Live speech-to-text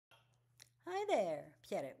Hi there,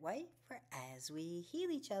 Pierrette White for As We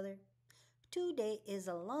Heal Each Other. Today is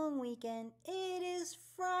a long weekend. It is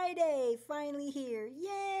Friday, finally here.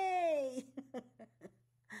 Yay!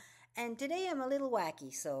 And today I'm a little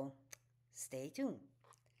wacky, so stay tuned.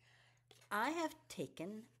 I have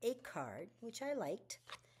taken a card, which I liked,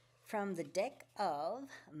 from the deck of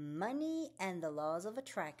Money and the Laws of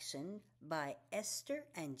Attraction by Esther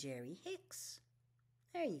and Jerry Hicks.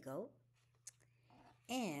 There you go.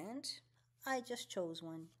 And I just chose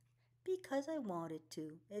one because I wanted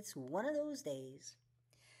to. It's one of those days.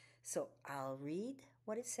 So I'll read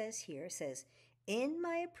what it says here. It says, in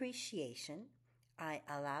my appreciation, I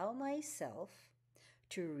allow myself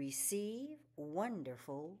to receive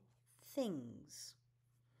wonderful things.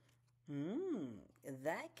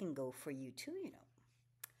 That can go for you too, you know.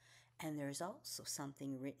 And there's also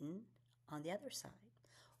something written on the other side,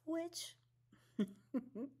 which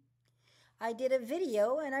I did a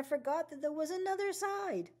video and I forgot that there was another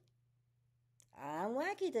side. I'm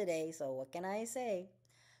wacky today, so what can I say?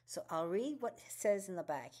 So I'll read what it says in the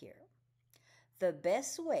back here. The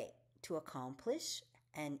best way to accomplish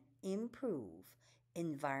and improve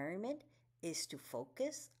environment is to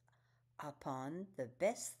focus upon the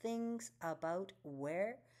best things about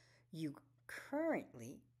where you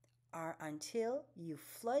currently are until you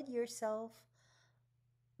flood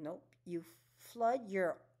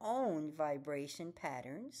your own vibration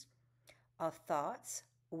patterns of thoughts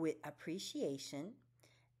with appreciation,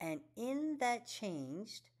 and in that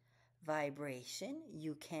changed vibration,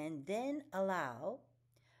 you can then allow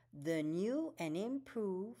the new and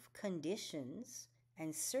improved conditions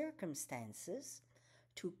and circumstances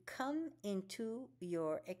to come into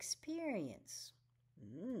your experience.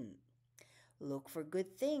 Look for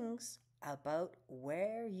good things about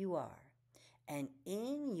where you are, and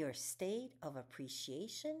in your state of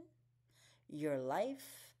appreciation, your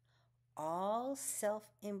life, all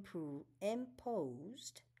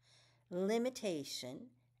self-imposed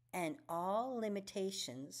limitation, and all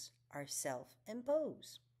limitations are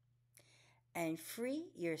self-imposed. And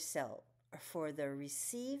free yourself for the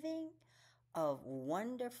receiving of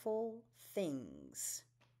wonderful things.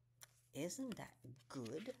 Isn't that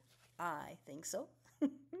good? I think so.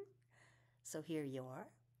 So here you are.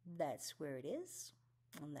 That's where it is.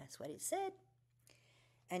 And that's what it said.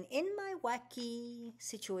 And in my wacky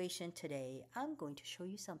situation today, I'm going to show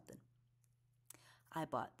you something. I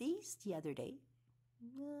bought these the other day.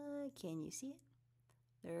 Can you see it?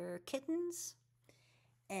 They're kittens.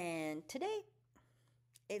 And today,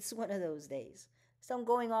 it's one of those days. So I'm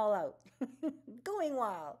going all out. Going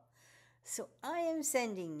wild. So I am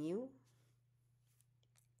sending you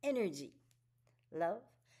energy, love,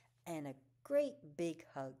 and a great big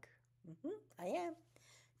hug. I am.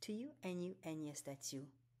 To you, and yes, that's you.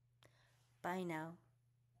 Bye now.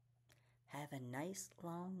 Have a nice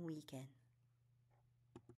long weekend.